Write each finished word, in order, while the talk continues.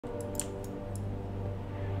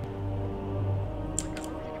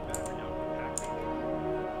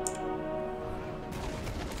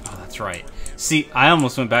right. See, I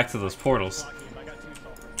almost went back to those portals.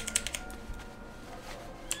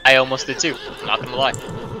 I almost did too, not gonna lie.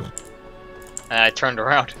 And I turned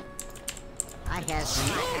around. I have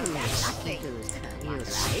nothing to you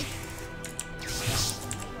like.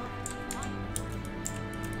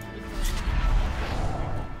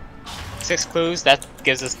 6 clues, that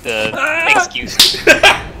gives us the excuse.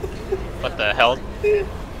 What the hell?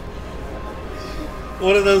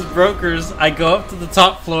 One of those brokers, I go up to the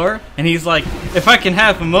top floor, and he's like, if I can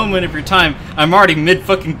have a moment of your time, I'm already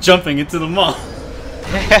mid-fucking jumping into the mall.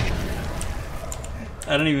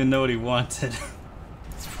 I don't even know what he wanted.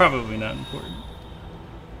 It's probably not important.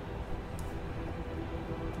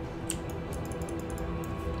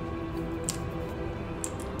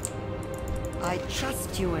 I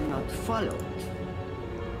trust you are not followed.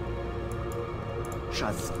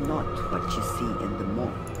 Trust not what you see in the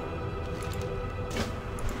mall.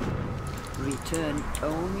 Return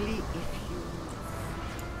only if you...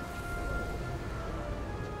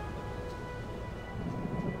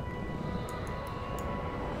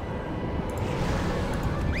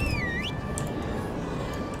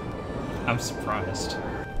 I'm surprised.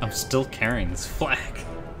 I'm still carrying this flag.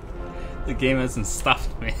 The game hasn't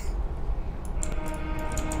stopped me.